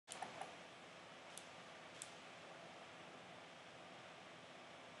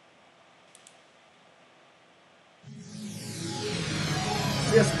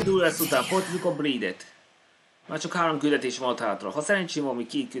Speedul lesz után, folytatjuk a breedet. Már csak 3 küldetés volt hátra. Ha szerencsém van, még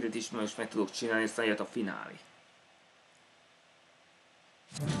 2 küldetést most meg tudok csinálni, aztán jött a finálé.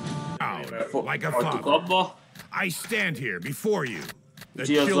 Like a father, I stand here before you, the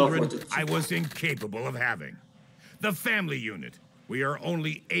children I was incapable of having. The family unit we are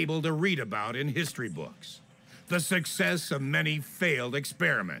only able to read about in history books. The success of many failed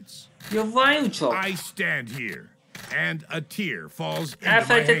experiments. I stand here, and a tear falls into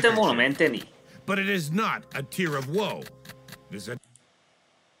my handkerchief. But it is not a tear of woe. It is a...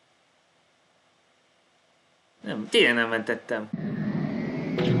 Nem, tényleg nem mentettem.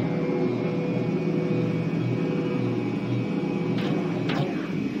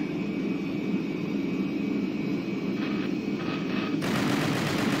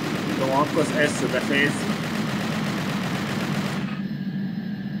 Jó, akkor az első befejezzük.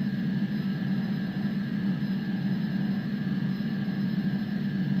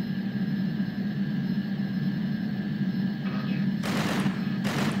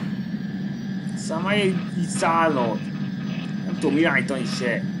 Szóval így szállnod. Nem tudom irányítani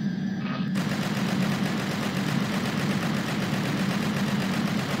se.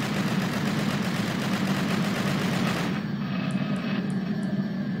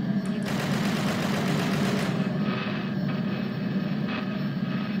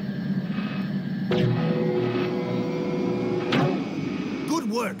 Good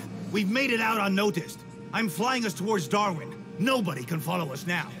work. We've made it out unnoticed. I'm flying us towards Darwin. Nobody can follow us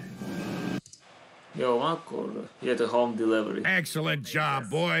now. Yo, akkor jött a home delivery. Excellent job,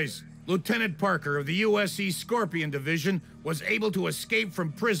 boys. Lieutenant Parker of the USC Scorpion Division was able to escape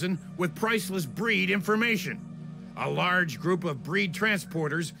from prison with priceless breed information. A large group of breed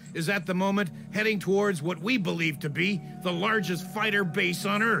transporters is at the moment heading towards what we believe to be the largest fighter base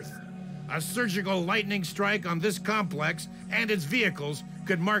on Earth. A surgical lightning strike on this complex and its vehicles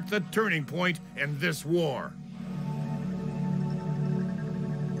could mark the turning point in this war.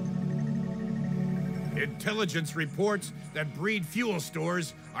 Intelligence reports that breed fuel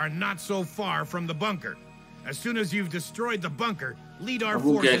stores are not so far from the bunker. As soon as you've destroyed the bunker, lead our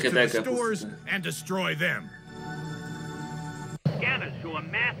forces to the stores and destroy them. Scanners show a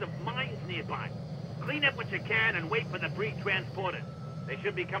mass of mines nearby. Clean up what you can and wait for the breed transporters. They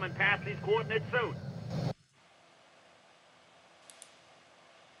should be coming past these coordinates soon.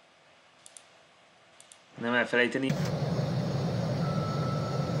 Nem elfelejteni.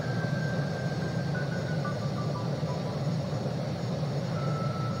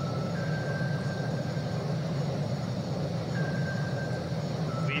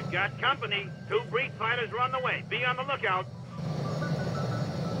 We've got company. 2 breed fighters are on the way. Be on the lookout.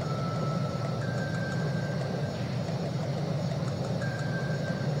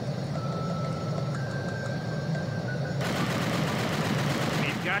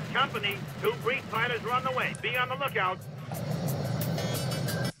 We've got company. 2 breed fighters are on the way. Be on the lookout.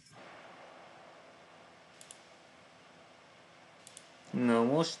 No,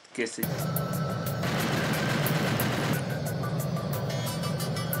 most készít.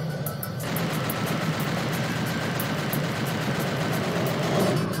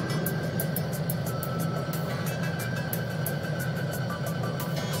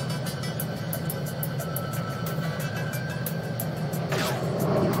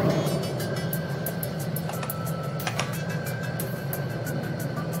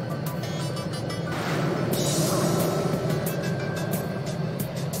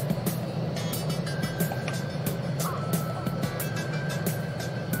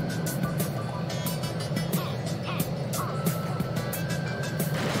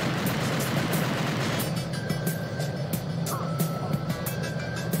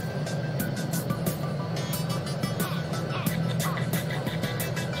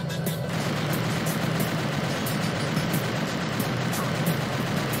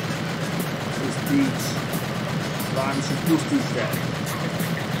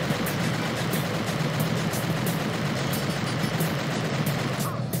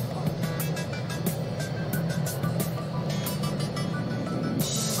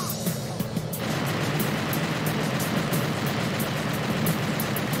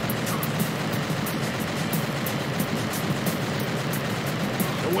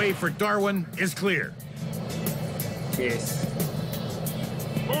 For Darwin is clear. Yes.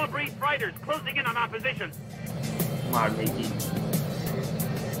 More breed fighters closing in on our position.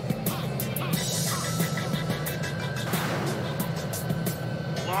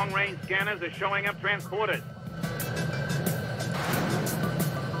 Long-range scanners are showing up transporters.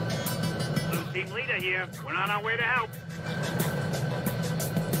 Blue team leader here. We're on our way to help.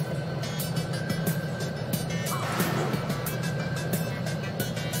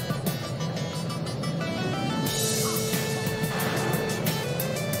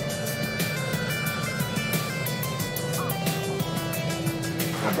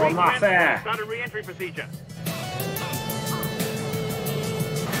 Van már fel! Start a re-entry procedure.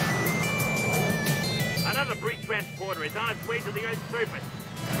 Another breach transporter is on its way to the Earth's surface.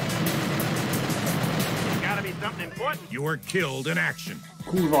 There's gotta be something important. You were killed in action.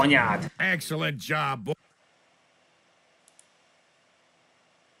 Kurva anyád! Excellent job, boy.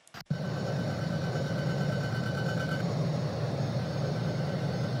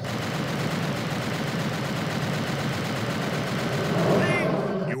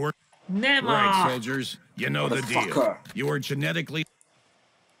 You were Nem right, áll! soldiers. You know the deal. Motherfucker. You were genetically...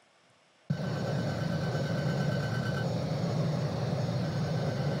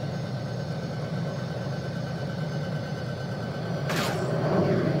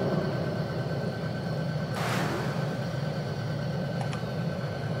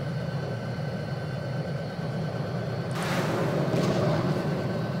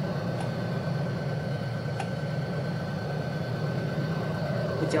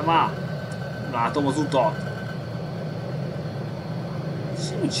 Hogyha már látom az utat.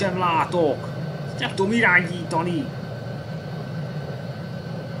 Semmit sem látok. Nem tudom irányítani.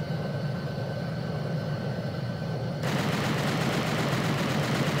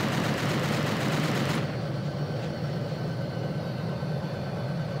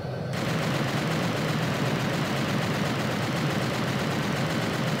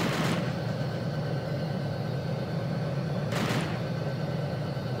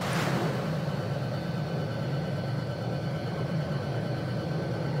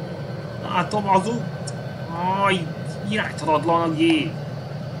 Látom az út. Aj, iránytalanodlan a gép.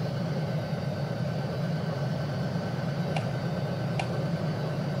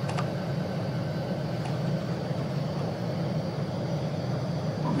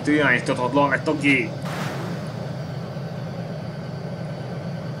 Amit iránytalanodlan lett a gép.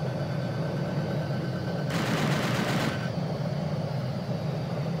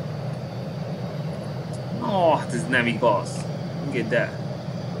 No, hát ez nem igaz. Engedd el.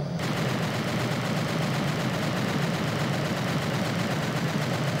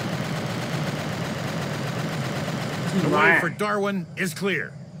 The way for Darwin is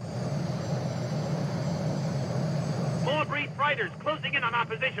clear. More breach fighters closing in on our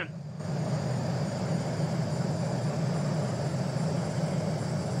position.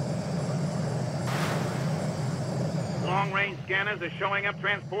 Long-range scanners are showing up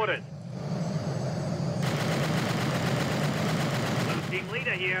transporters. Blue team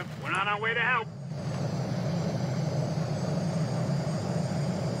leader here. We're on our way to help.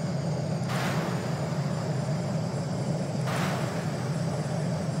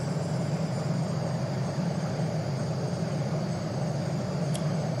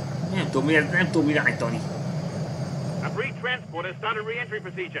 Nem tudom irányítani. A breach transporter started re-entry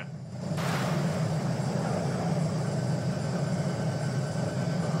procedure.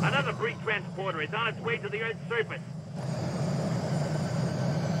 Another breach transporter is on its way to the Earth's surface.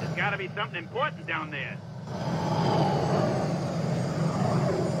 There's gotta be something important down there.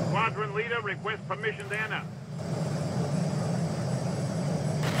 Squadron leader requests permission to enter.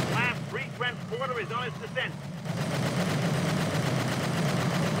 Last breach transporter is on its descent.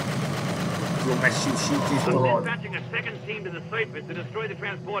 I'm dispatching a second team to the surface to destroy the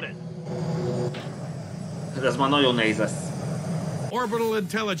transporters. Ez már nagyon nehéz lesz. Orbital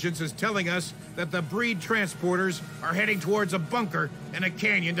intelligence is telling us that the breed transporters are heading towards a bunker in a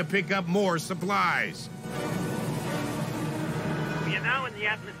canyon to pick up more supplies. We are now in the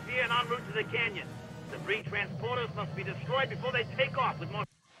atmosphere and en route to the canyon. The breed transporters must be destroyed before they take off with more...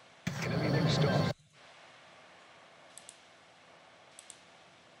 Get everything stopped.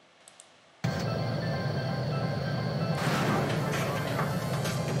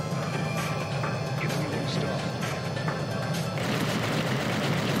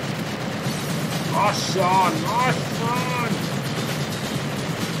 Lassan, lassan!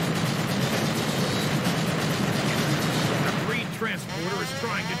 A breed transporter is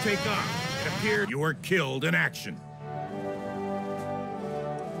trying to take off. It appeared you were killed in action.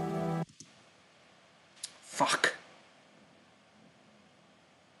 Fuck.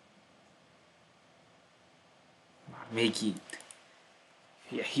 Már még itt.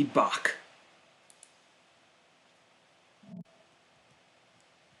 Hülye hibák.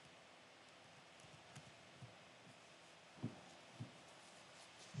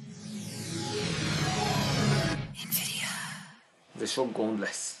 De sok gond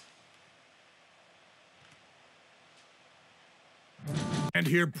lesz. And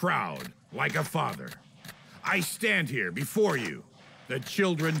here proud, like a father. I stand here before you, the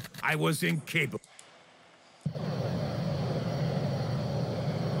children I was incapable.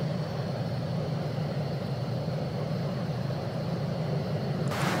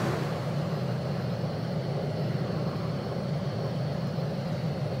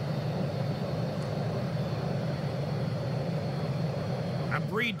 A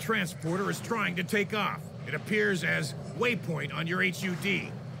breed transporter is trying to take off. It appears as waypoint on your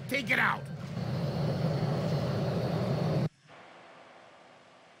HUD. Take it out.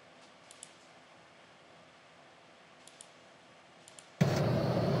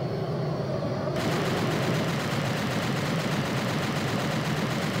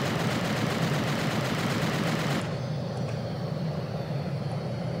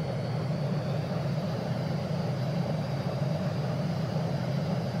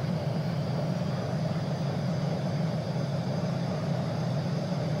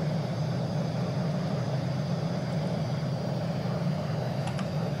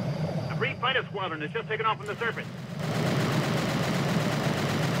 Fighter squadron has just taken off from the surface.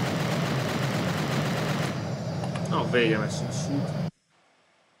 No, vége messze.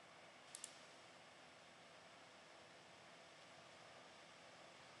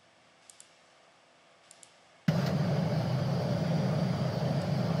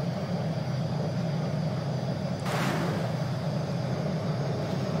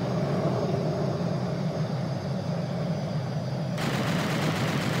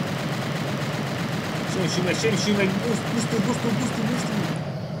 Siemens, boost.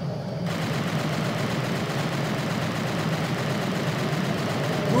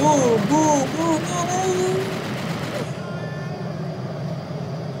 Boom.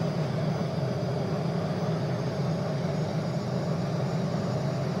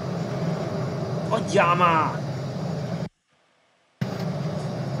 Adjál már!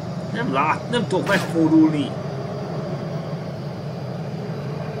 Nem tudok megfordulni.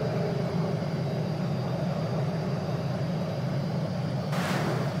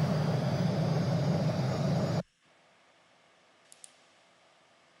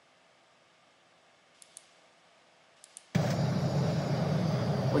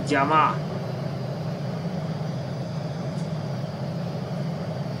 Adjál már!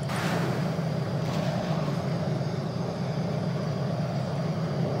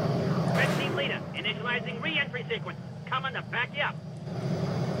 Red team leader, initializing re-entry sequence. Coming to back you up.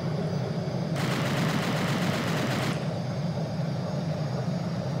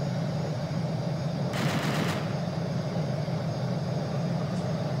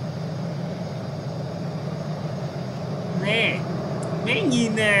 Menj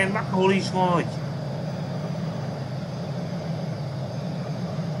innen, hol is vagy?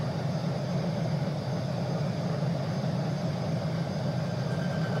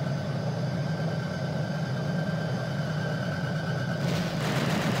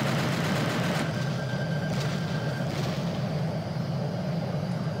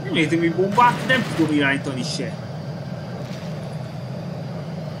 Nem értem, hogy bombát nem tudom irányítani se.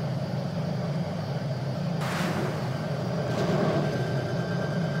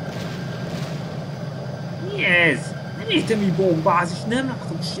 Nem értem, mi bombázis, nem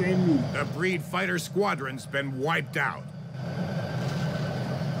látok semmi. The breed fighter squadron's been wiped out.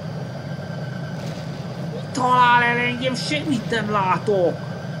 Mit talál el engem? Semmit nem látok.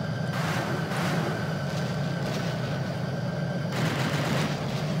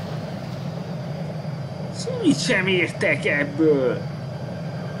 Semmit sem értek ebből.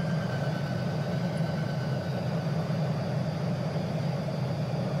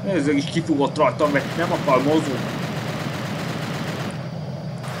 Ezzel is kifugott rajtam, mert nem akar mozogni.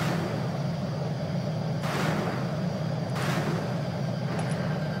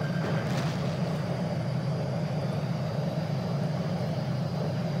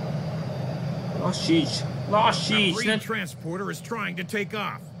 Lassíts! A breed transporter is trying to take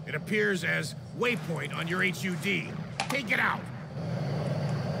off. It appears as waypoint on your HUD. Take it out.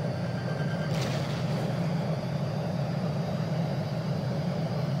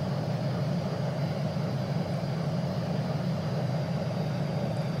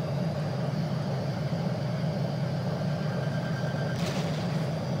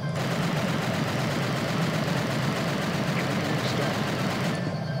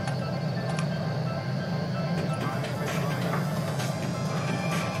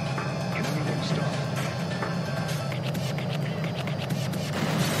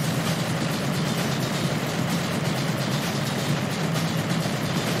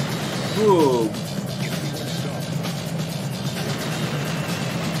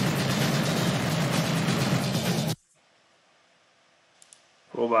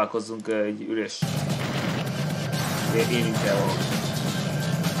 Próbálkozzunk egy üres érintel valami.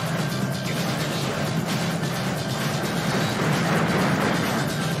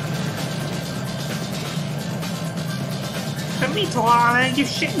 De mit talál engem?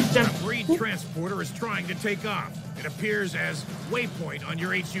 Semmit nem. The breed transporter is trying to take off. It appears as waypoint on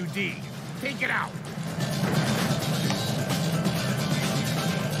your HUD. Take it out.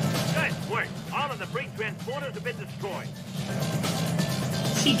 the breed transporters have been destroyed.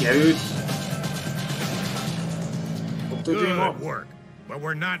 Sikerült! Good work, but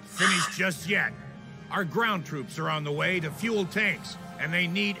we're not finished just yet. Our ground troops are on the way to fuel tanks, and they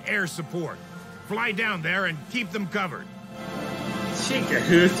need air support. Fly down there and keep them covered.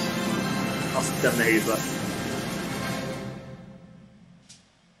 Sikerült! Azt hittem nehéz lesz.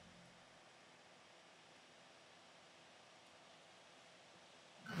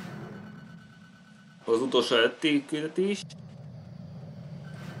 Az utolsó előtti küldetés.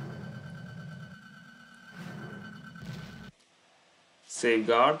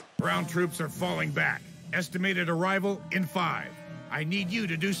 Safeguard. Ground troops are falling back. Estimated arrival in 5. I need you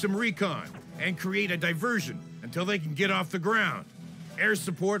to do some recon and create a diversion until they can get off the ground. Air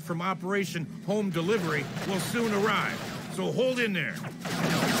support from Operation Home Delivery will soon arrive, so hold in there.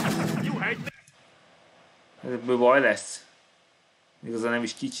 You heard me. Ebből baj lesz. Igazán nem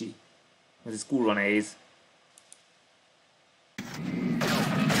is kicsi. Ez kurva nehéz.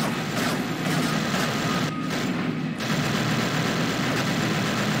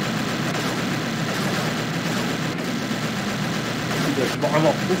 Ügyes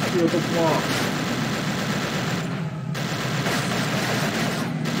balmak, pusztuljatok ma!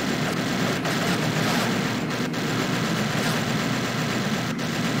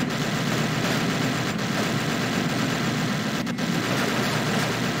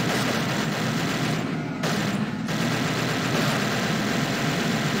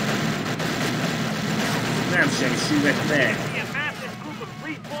 Nem semmisülnek meg! A massive group of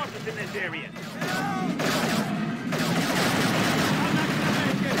free forces in this area.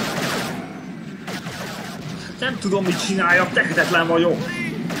 Nem tudom, mit csináljak, tehetetlen vagyok!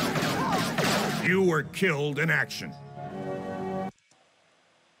 You were killed in action.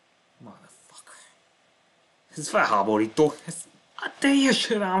 Motherfucker. Ez felháborító. Ez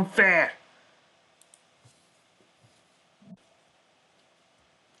teljesen unfair.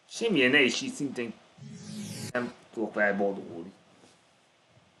 Semmilyen nehézség szintén nem tudok vele boldogulni.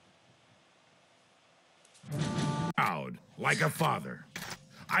 Proud, like a father.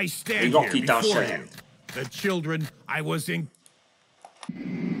 I stand Még here akítás before se you. lehet. The children I was in.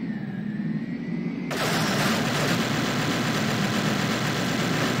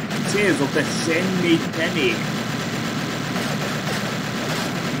 Célzok, de semmit nem ér.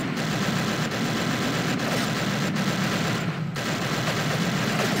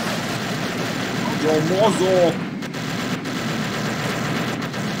 Nagyon mozog!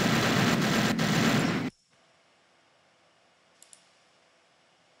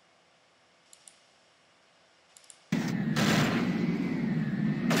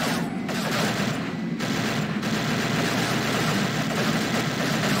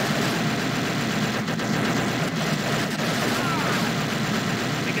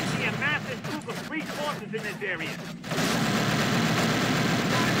 We can see a massive group of free forces in this area.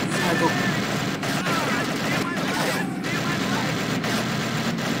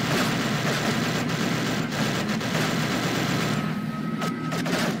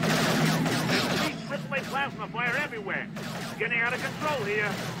 Triple-A plasma fire everywhere. It's getting out of control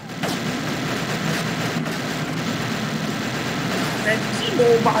here. De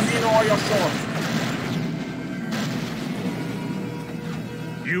kibóbázni aljasot!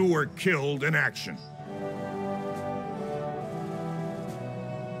 You were killed in action.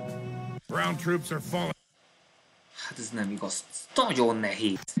 Ground troops are falling. Hát ez nem igaz. Ez nagyon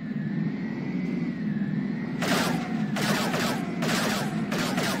nehéz.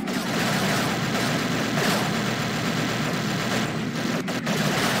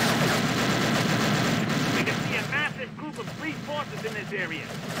 We can see a massive group of free forces in this area.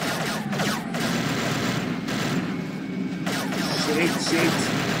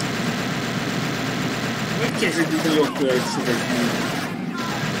 Shit. Hogy kezdődik a jobb költségeknél?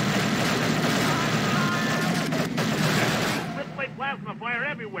 Triple-A plasma fire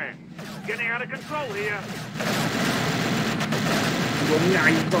everywhere. It's getting out of control here. Tudom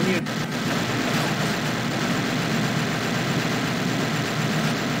irányítani.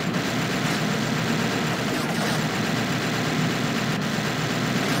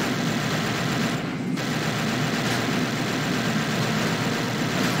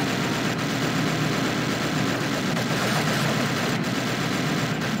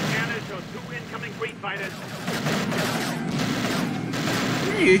 Scanners show 2 incoming breed fighters.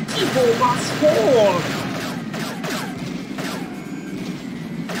 Kibóbász hol?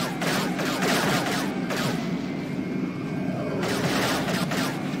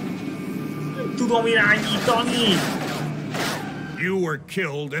 Nem tudom irányítani. You were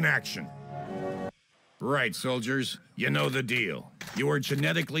killed in action. Right, soldiers. You know the deal. You were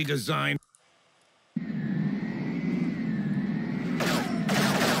genetically designed.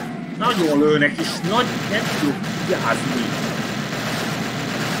 Nagyon lőnek, és nem tudok vigyázni.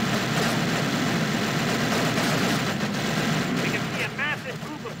 We can see a massive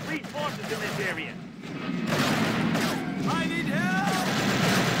group of free forces in this area. I need help!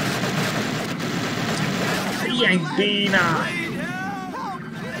 Ilyen bénák!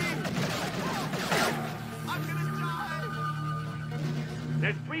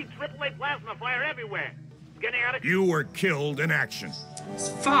 There's free AAA plasma fire everywhere. It's getting out of... You were killed in action.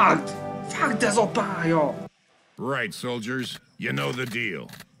 Fagd! Fagd ez a pálya! Right, soldiers. You know the deal.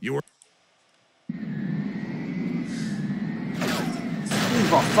 You were...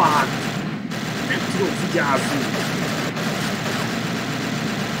 Kurva fagd! Nem tudok vigyázni!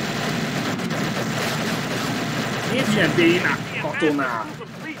 Miért ilyen bénák katonák? Group of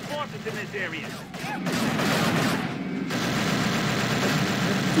free forces in this area.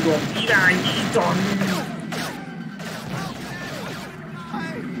 Tudom irányítani!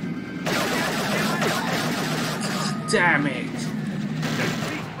 Damn it! There's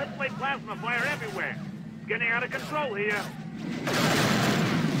free AAA plasma fire everywhere. It's getting out of control here.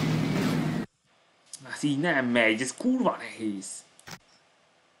 Hát így nem megy, ez kurva nehéz.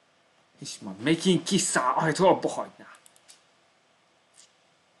 És már megint kiszáll, ahelyett abba hagyná.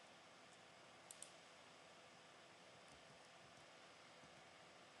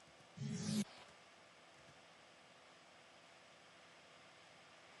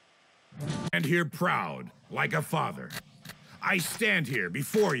 Stand here proud, like a father. I stand here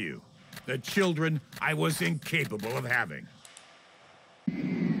before you, the children I was incapable of having.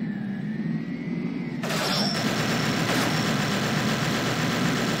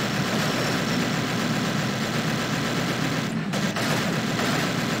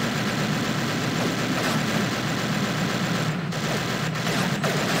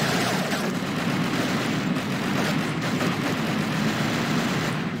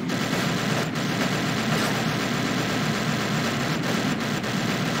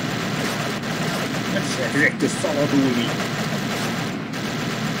 Ezektől szabadulni.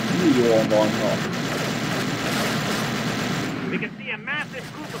 Jól vannak. We can see a massive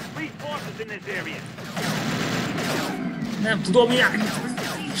group of free forces in this area. Nem tudom irányítani.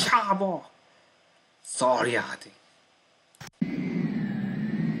 Sába. Szarjáték.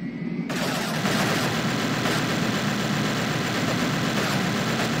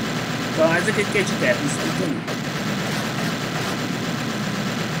 Talán ezeket kicsit eltisztítani.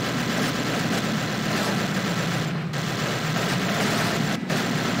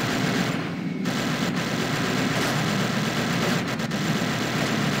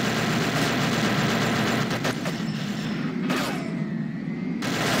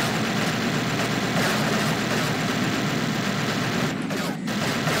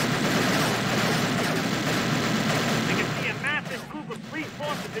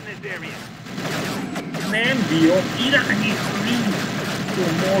 Nem bírom irányítani!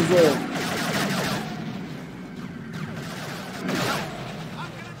 Tudom, mozog!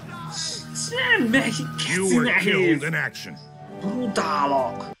 Nem megy! You Keci were killed nehéz! in action.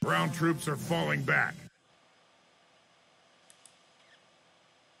 Brutálak! Ground troops are falling back.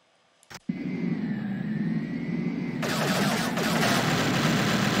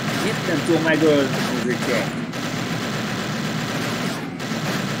 Miért nem tudom megölni ezeket?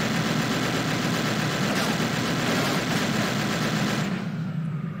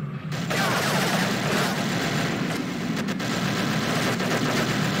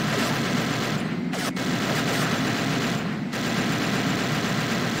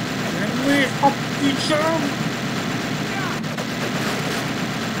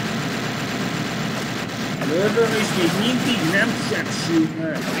 Lövöm és még mindig nem sebsül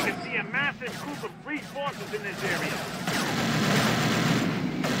meg. We can see a massive group of free forces in this area.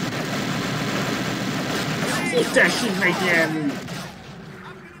 Itt tessék megnyerni!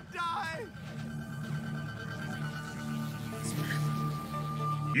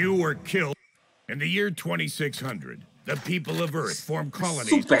 You were killed. In the year 2600, the people of Earth formed colonies.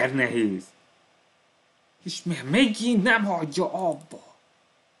 Szuper nehéz! És mert megint nem hagyja abba.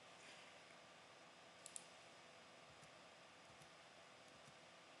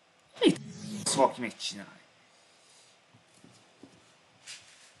 Mit szok megcsinálni?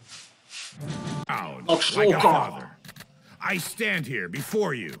 Like a father. I stand here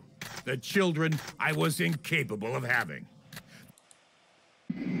before you, the children I was incapable of having.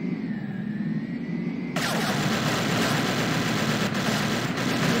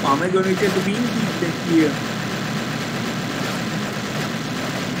 Már megölni őket mindig neki.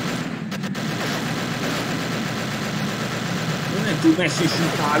 Nem tud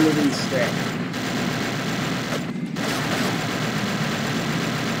mesélni párlövésre.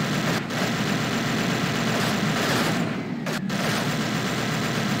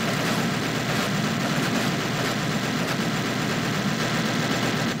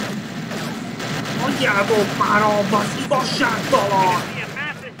 Hagyjátok már abba, az igazságtalan!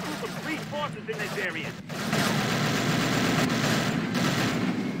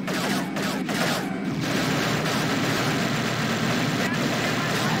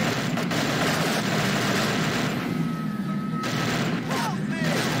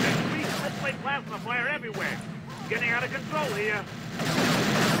 Plasma fire everywhere. Getting out of control here.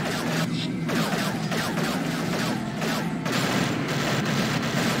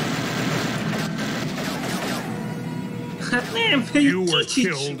 You were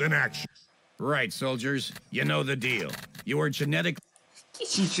killed in action. Right, soldiers. You know the deal. You were genetic.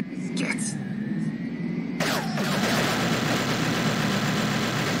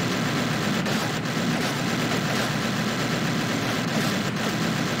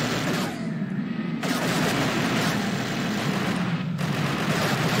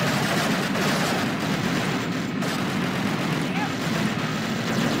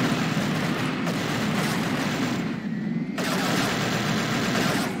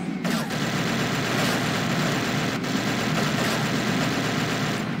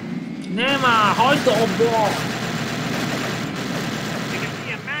 Nem már, hagyd abba! You can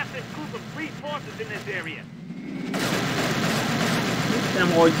see a massive group of free forces in this area.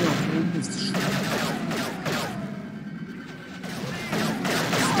 Nem hagyjam, biztos.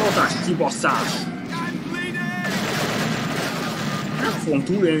 Csodás kibaszás! Nem fogom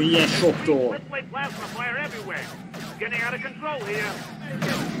túlélni ilyen soktól. Plasma fire everywhere. Getting out of control here.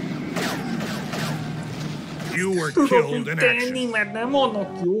 You were killed in action. Tenni, mert nem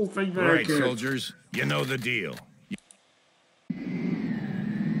vannak jó fegyverek. Right, soldiers. You know the deal.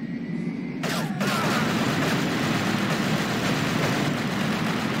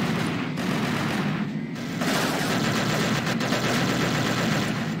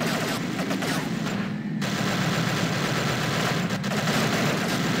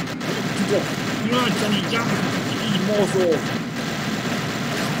 Tudok jönteni, így mozog.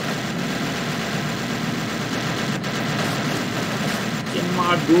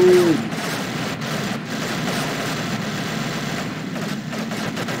 My boo. You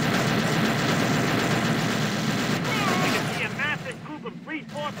can see a massive group of free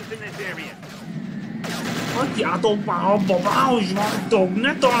forces in this area. Hagyjátok már abba, váhogy vagytok,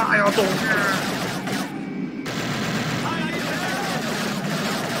 ne találjatok el!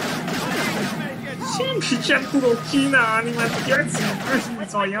 Semmit sem tudok csinálni, mert geci,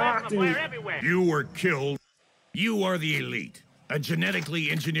 ez a játék. You were killed. You are the elite. A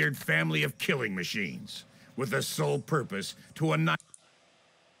genetically engineered family of killing machines, with the sole purpose to annihilate.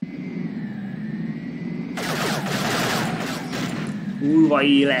 Kurva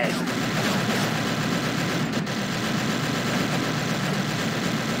élet!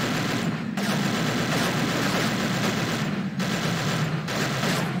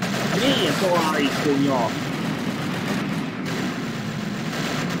 Milyen találékonyak!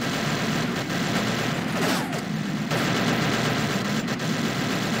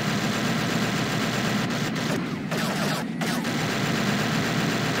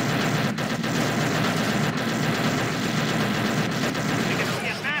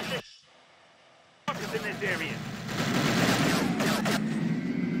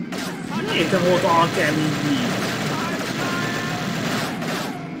 Miért volt a kemény?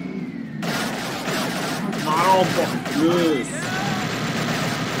 Már abba lősz!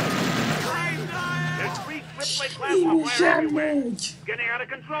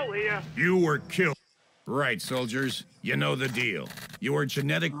 You were killed. Right, soldiers. You know the deal. You were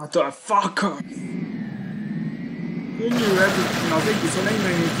genetic. Motherfucker! Könnyű letudni az egész, hogy nem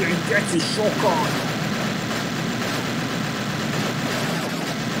menjünk ilyen geci sokat!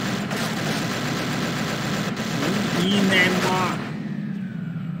 Innen már!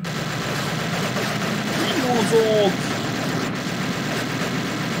 Mi mozog?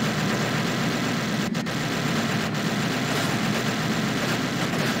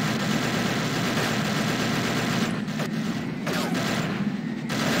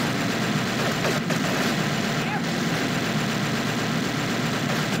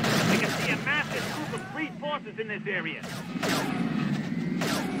 You can see a massive group of free forces in this area.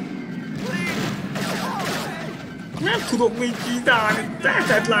 Nem tudok mit csinálni,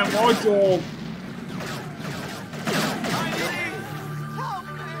 tehetetlen vagyok!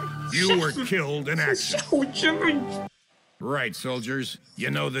 You were killed in action. Sehogy sem úgy! Right, soldiers.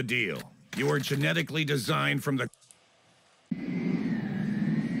 You know the deal. You were genetically designed from the...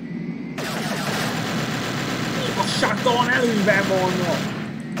 Igazságtalan előben vannak!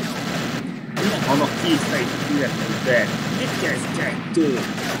 Milyen annak készfejt illetve? Mit kezd kettő?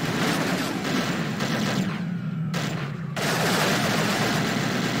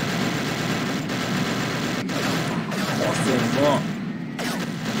 Tomba.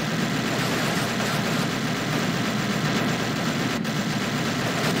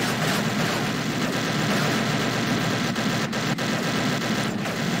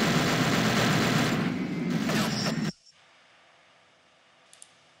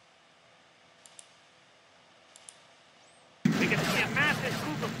 We can see a massive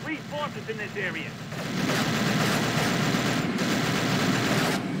group of free forces in this area.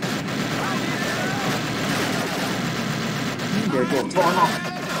 Mindent ott vannak.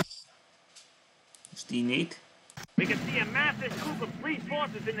 Most innét. We can see a massive group of free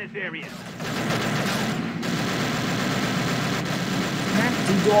forces in this area. Nem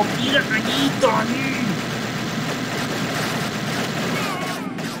tudom irányítani.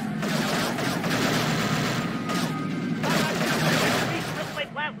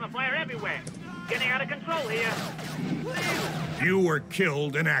 Plasma fire everywhere. Getting out of control here. You were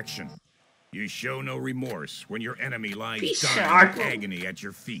killed in action. You show no remorse when your enemy lies dying Piszák. in agony at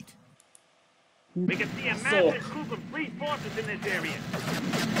your feet. We can see a massive group of free forces in this area.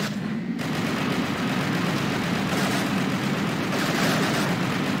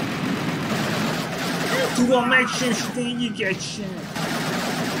 Nem tudom megsemmisíteni egyiket sem.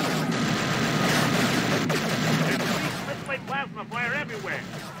 Switchblade plasma fire everywhere.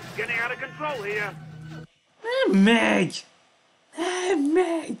 Getting out of control here. Nem megy. Nem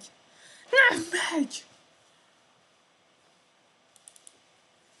megy. Nem megy.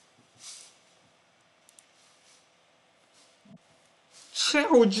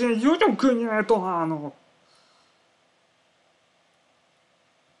 Sehogy sem, nagyon könnyen eltalálnak.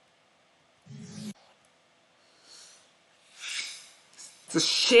 It's a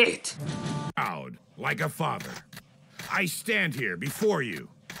shit. Proud, like a father. I stand here before you,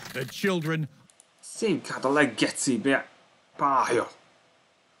 the children. Szénkád a leggecibb pálya.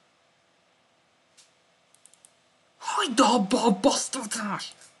 Hagyd abba a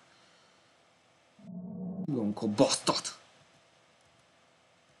basztatást! Ilonko basztat.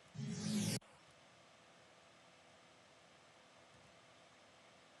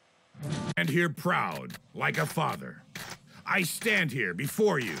 Stand here proud, like a father. I stand here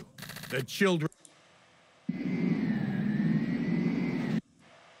before you, the children.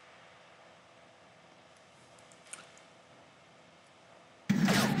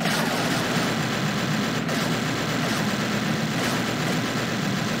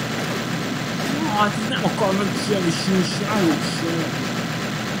 Hát nem akarnak semmi sírságok sem.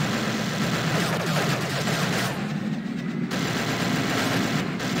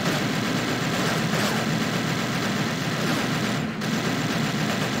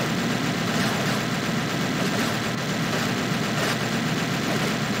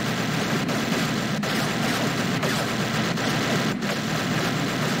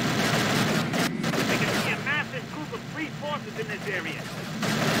 We can see a massive group of free forces in this area.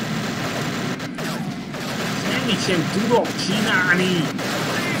 Semmit sem tudok csinálni.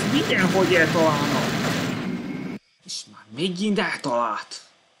 Mindenhogy eltalálnak. És már megint eltalált.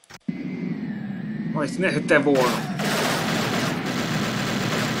 Ha ezt ne hette volna.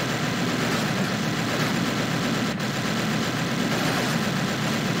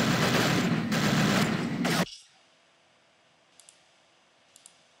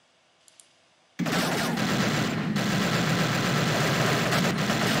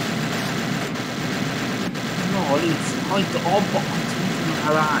 Na, Lici, hagyd abba a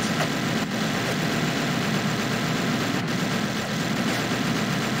címálást!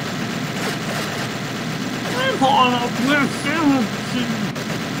 Nem halnak meg senki!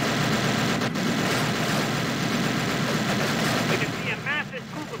 We can see a massive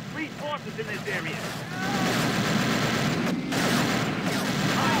group of free forces in this area.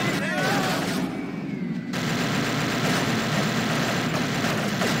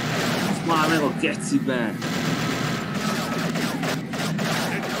 Most már meg a geciben!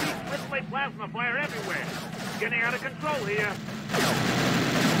 Switchblade plasma fire everywhere. Getting out of control here.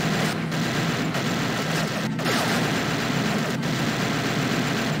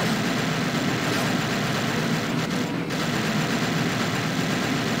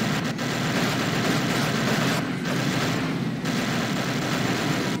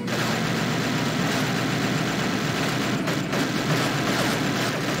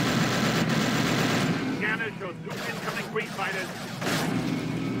 Scanners show two incoming breed fighters.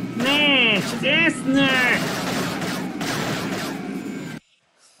 Ne, csak ezt ne!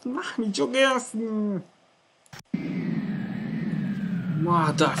 Mami, csak ezt ne!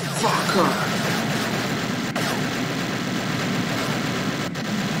 Motherfucker!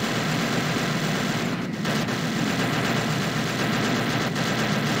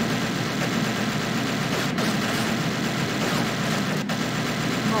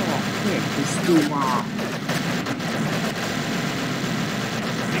 már!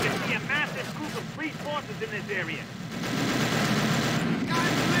 You can see a massive group of free forces in this area.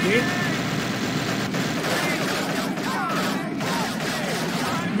 Mi?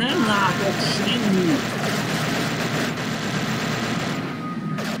 Nem látok semmit!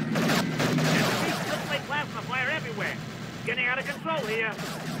 There's plasma fire everywhere. Getting out of control here.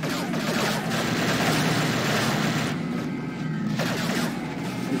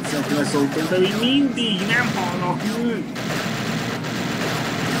 Viccet leszóltam, de még mindig nem hallnak ők!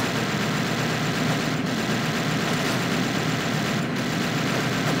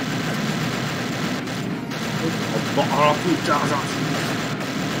 A pucsázás!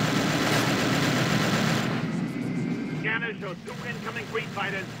 Scanners show 2 incoming breed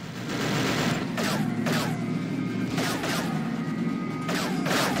fighters.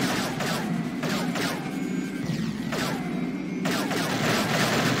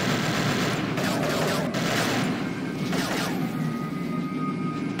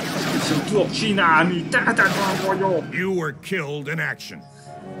 Sem tudok csinálni, tehetetlen vagyok! You were killed in action.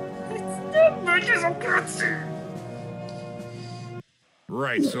 Nem megy ez a keci!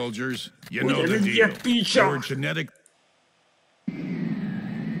 Right, soldiers. You know the Ugyanez deal. ilyen picsa! Your genetic...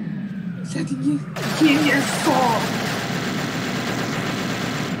 Ki ilyen szar?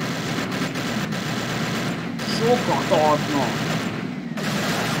 Sokat adnak!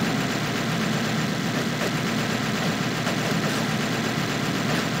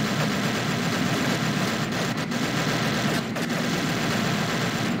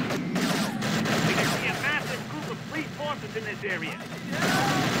 We can see a massive group of free forces in this area.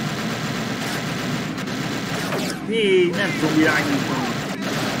 Hé, nem tudom irányítani.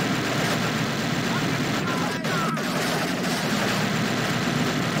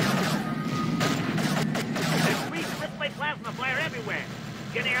 There's free split plasma fire everywhere.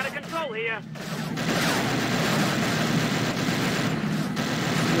 Getting out of control here.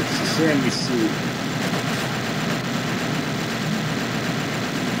 Semmi szó.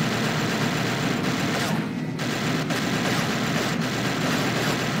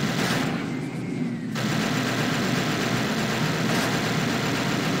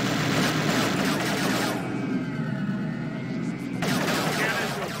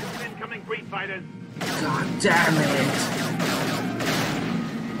 Scanners show 2 incoming breed fighters. God damn it!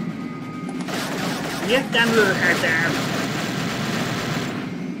 Miért nem lőhetem?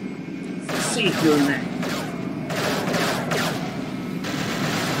 Szétlőnek.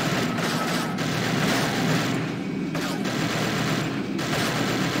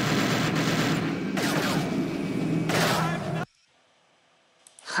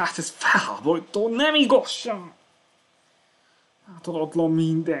 Hát ez felháborító, nem igazság! Átadatlan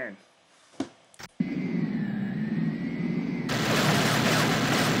minden.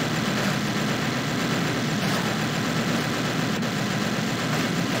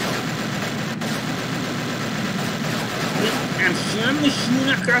 Nem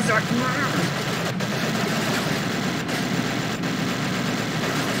semmisülnek ezek már!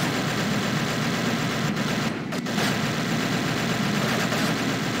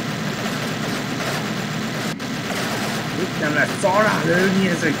 Itt nem lehet szarrá lőni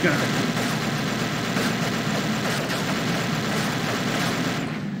ezeket!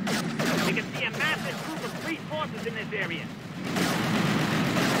 We can see a massive group of free forces in this area.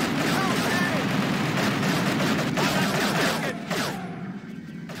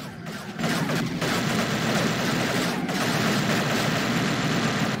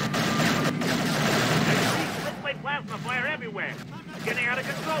 Plasma fire everywhere. Getting out of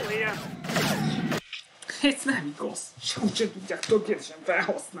control here. Ez nem igaz. Sehogy sem tudják tökéletesen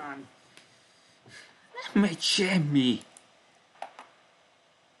felhasználni. Nem megy semmi.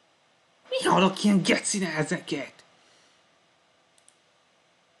 Mi hallok ilyen gecine ezeket?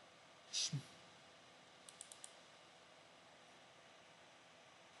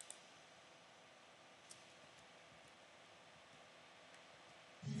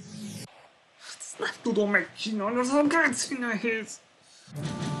 Ezt nem tudom megcsinálni, az a geci nehéz.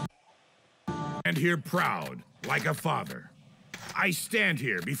 Stand here proud, like a father. I stand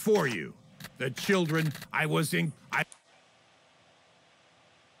here before you. The children I was in...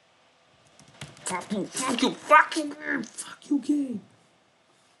 Fuck you, fuck you, fuck you, game, fuck you, game.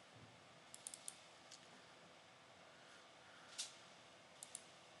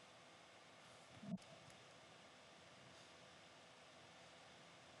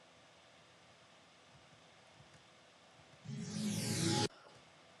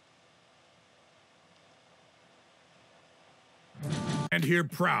 Stand here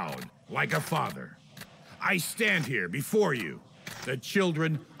proud, like a father. I stand here before you. The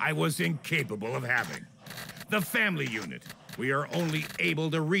children I was incapable of having. The family unit we are only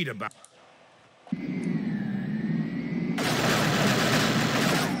able to read about.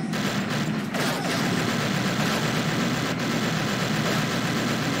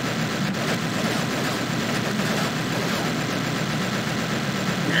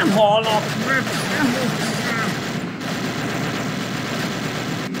 Nem hallok! Nem hallok!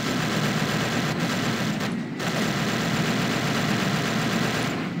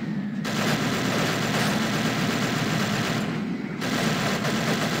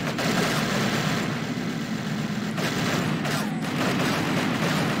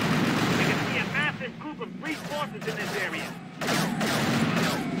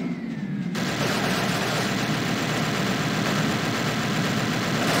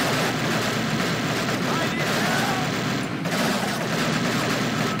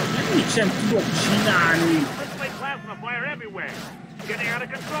 Sem tudok csinálni. Let's play plasma fire everywhere. It's getting out of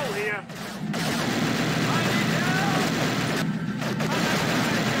control here.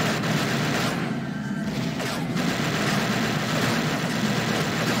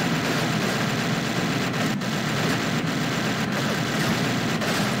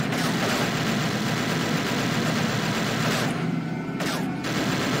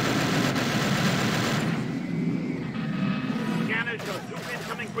 Scanners show 2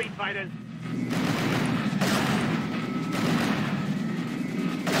 incoming breed fighters.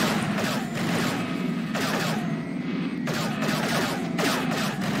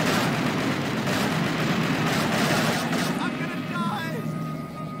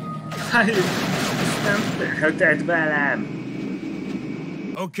 Nem teheted velem.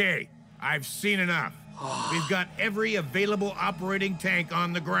 Okay, I've seen enough. We've got every available operating tank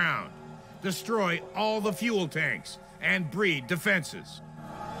on the ground. Destroy all the fuel tanks and breed defenses.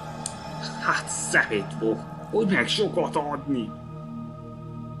 Hát szemét fog. Hogy meg sokat adni?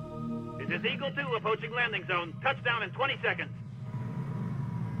 This is Eagle 2 approaching landing zone. Touchdown in 20 seconds.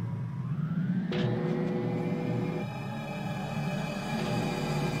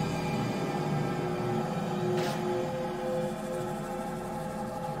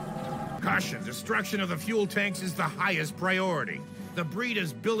 Caution, destruction of the fuel tanks is the highest priority. The breed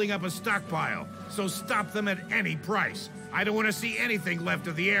is building up a stockpile, so stop them at any price. I don't want to see anything left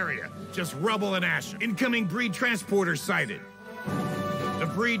of the area, just rubble and ash. Incoming breed transporters sighted. The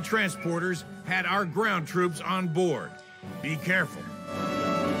breed transporters had our ground troops on board. Be careful.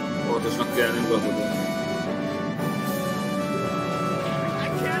 Óvatosnak kell, nem gazdagodni.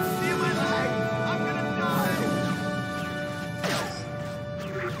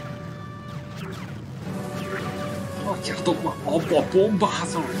 Hagyjatok már abba a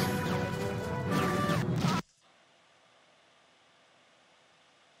bombázást!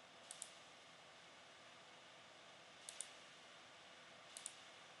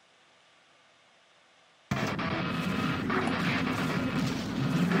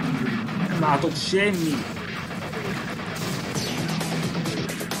 Nem látok semmi!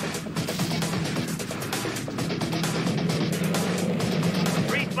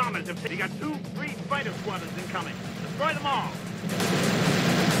 Breed bombers have... You got 2 breed fighter squadrons incoming. Destroy them all.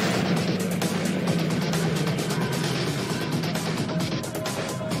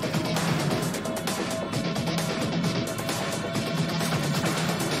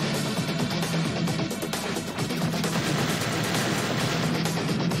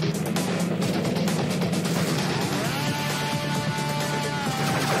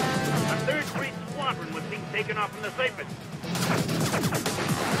 A 3rd breed squadron was being taken off from the surface.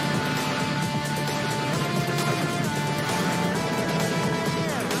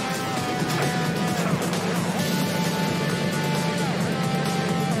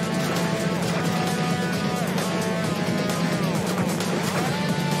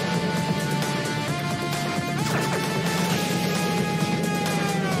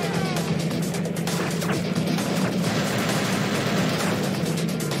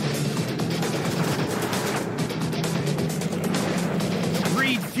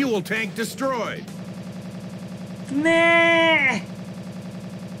 Fuel tank destroyed. Ne!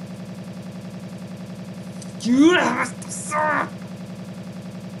 Gyűlöm ezt a szart!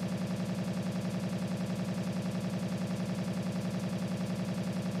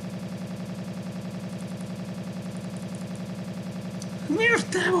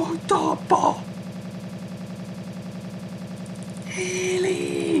 Miért nem hagyta abba?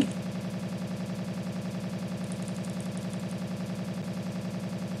 Haley!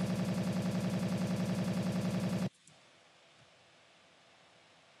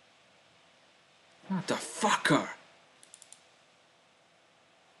 What the fucker?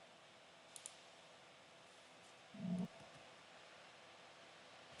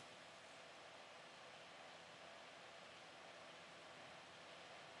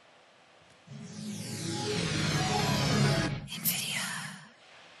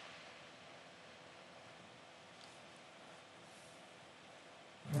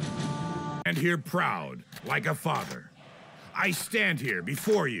 stand here proud, like a father. I stand here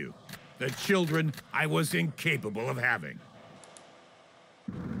before you, the children I was incapable of having.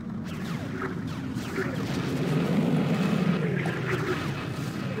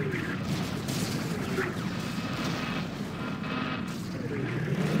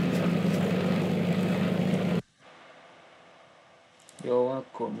 Jó,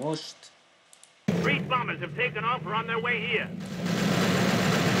 akkor most... Breed bombers have taken off or on their way here.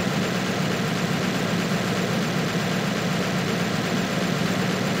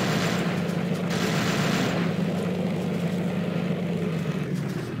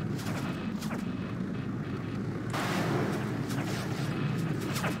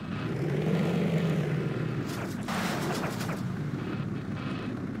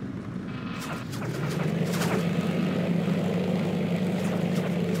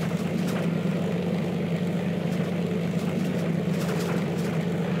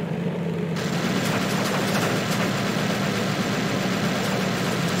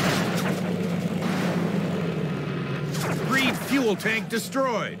 Fuel tank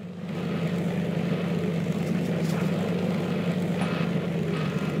destroyed.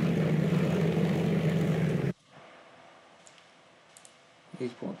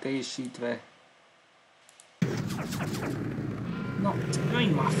 Egy pont teljesítve. Na,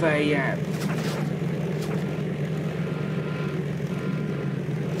 menj már feljel!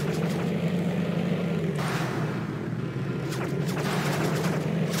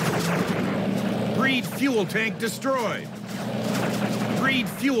 Breed fuel tank destroyed. Breed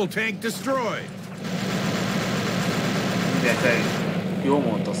fuel tank destroyed. De te jó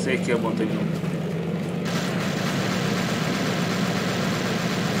mondta, székkel mondta, hogy jó.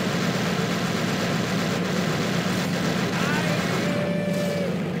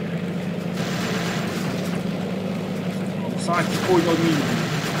 Muszáj kifogynod mindent.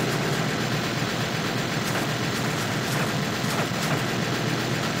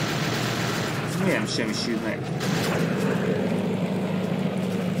 Ez miért nem semmisül meg?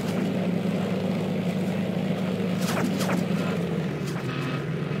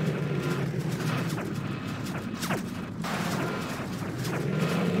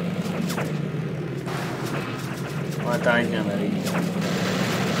 Hát nem elég.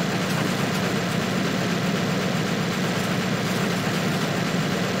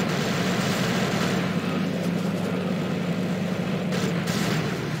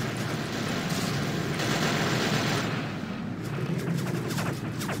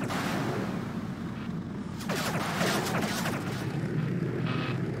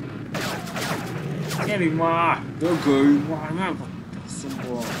 Gyerünk már! Dögölj már! Nem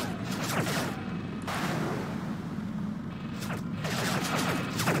szomorú.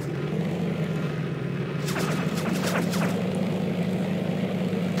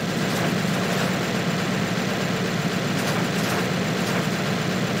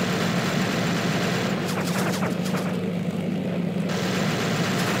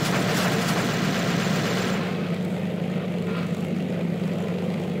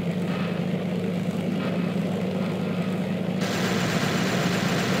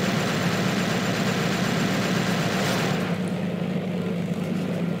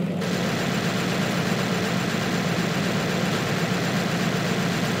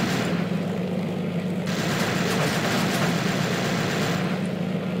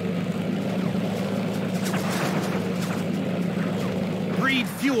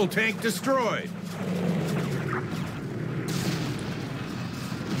 Fuel tank destroyed.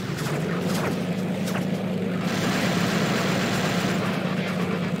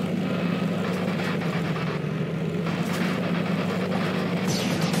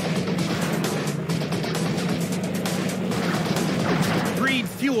 Breed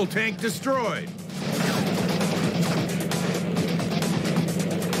fuel tank destroyed.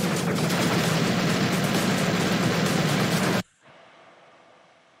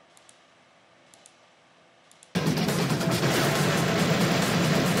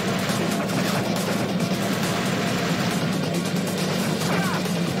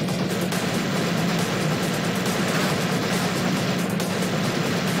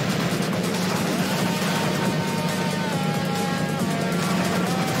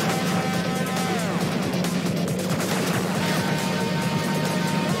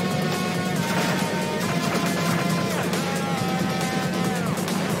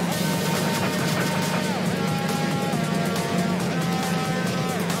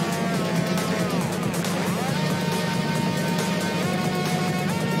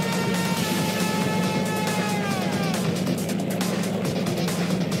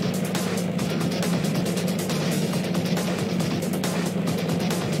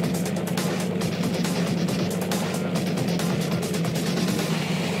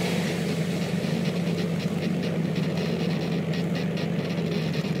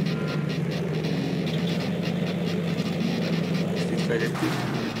 bevedettük.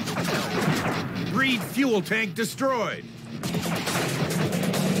 Breed fuel tank destroyed.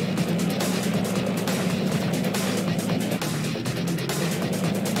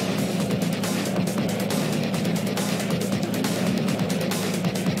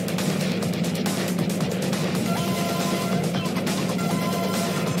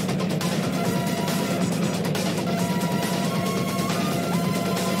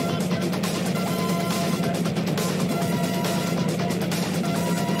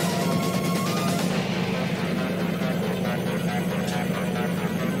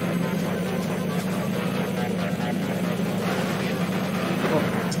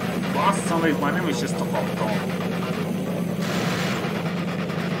 Még már nem is ezt akartam.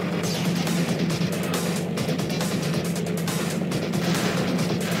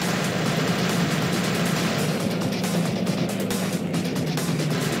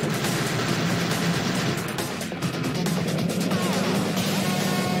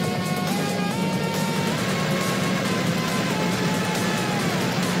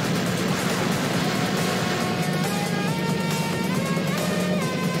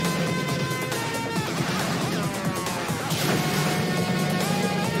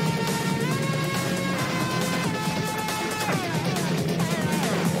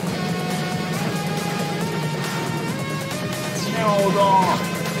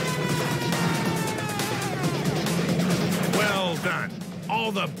 Well done.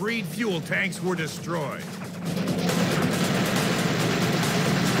 All the breed fuel tanks were destroyed.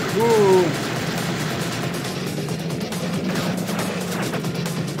 Whoa.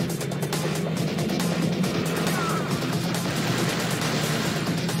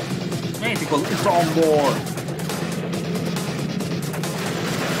 Menjétek az utamból!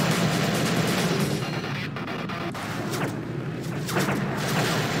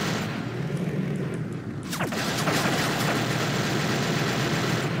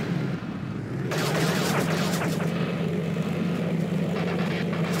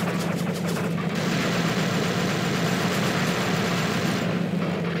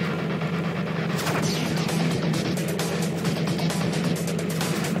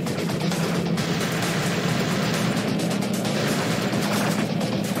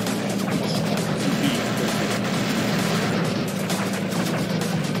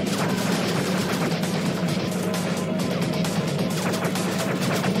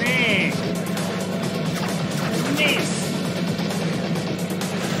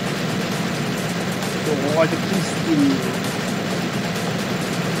 Olha que estilo.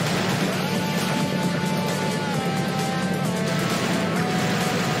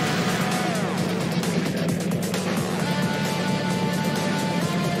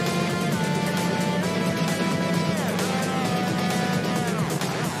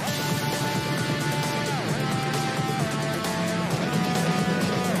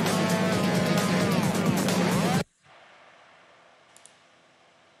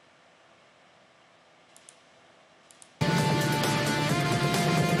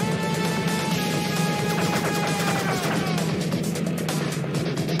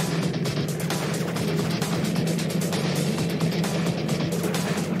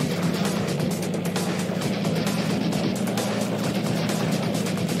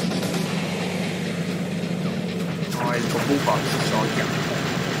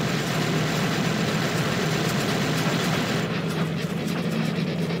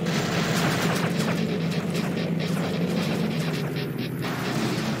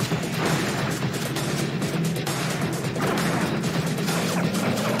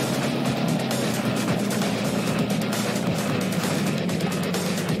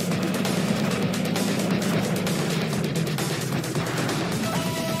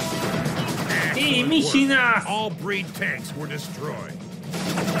 All breed tanks were destroyed.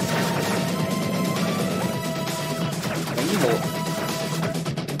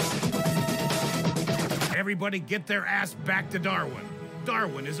 Everybody get their ass back to Darwin.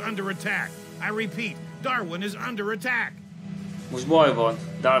 Darwin is under attack. I repeat, Darwin is under attack. Most baj van,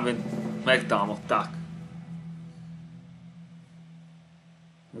 Darwin megtámadták.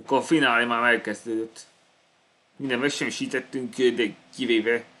 Akkor a finálé már megkezdődött. Minden megsemmisítettünk, de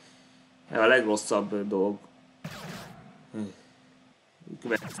kivéve a legrosszabb dolog.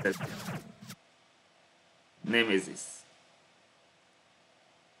 Következő. Nemesis.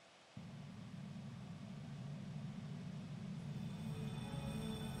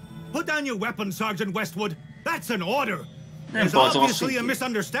 Put down your weapon, Sergeant Westwood. That's an order. There's obviously a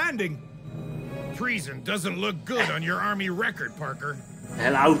misunderstanding. Treason doesn't look good on your army record, Parker.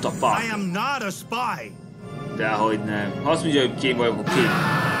 Elárult a pár. I am not a spy. Dehogy nem. Azt mondja, hogy kém vagyok, a kém.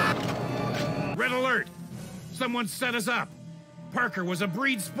 Red alert! Someone set us up. Parker was a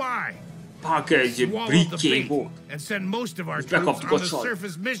breed spy. Parker egy Swallowed the brit bait volt. and sent most of our És troops bekaptuk on a the csalt.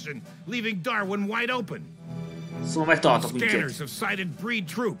 surface mission, leaving Darwin wide open. Szóval megtaláltak Scanners minket. have sighted breed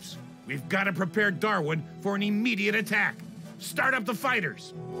troops. We've got to prepare Darwin for an immediate attack. Start up the fighters.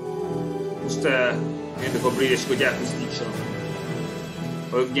 Most jönnek a bridesek, hogy elpusztítsanak.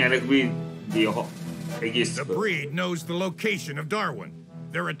 Ők nyernek brit egész. The breed knows the location of Darwin.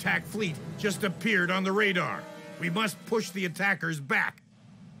 Their attack fleet just appeared on the radar. We must push the attackers back.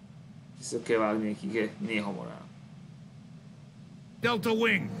 Vissza kell vágni nekik néha morál. Delta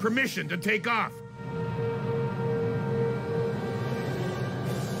Wing, permission to take off.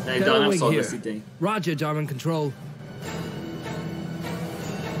 De Delta nem Wing szabad here. veszíteni. Roger, Darwin Control.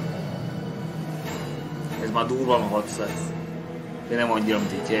 Ez már durva a 600. De nem annyira,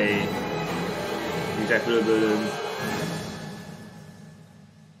 mint egy repülőből lőni.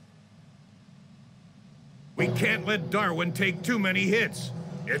 We can't let Darwin take too many hits.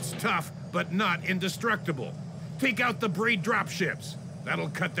 It's tough, but not indestructible. Take out the breed dropships. That'll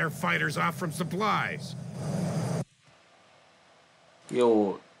cut their fighters off from supplies.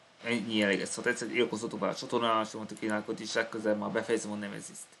 Jó, ennyi elég ezt. Ha tetszett, iratkozzatok be a csatornára, és mondtuk kínálkot is, legközelebb már befejezem a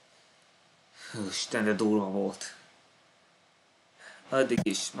Nemeziszt. Isten, de durva volt. Addig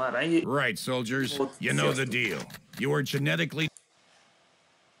is, már ennyi. Right, soldiers. You know the deal. You are genetically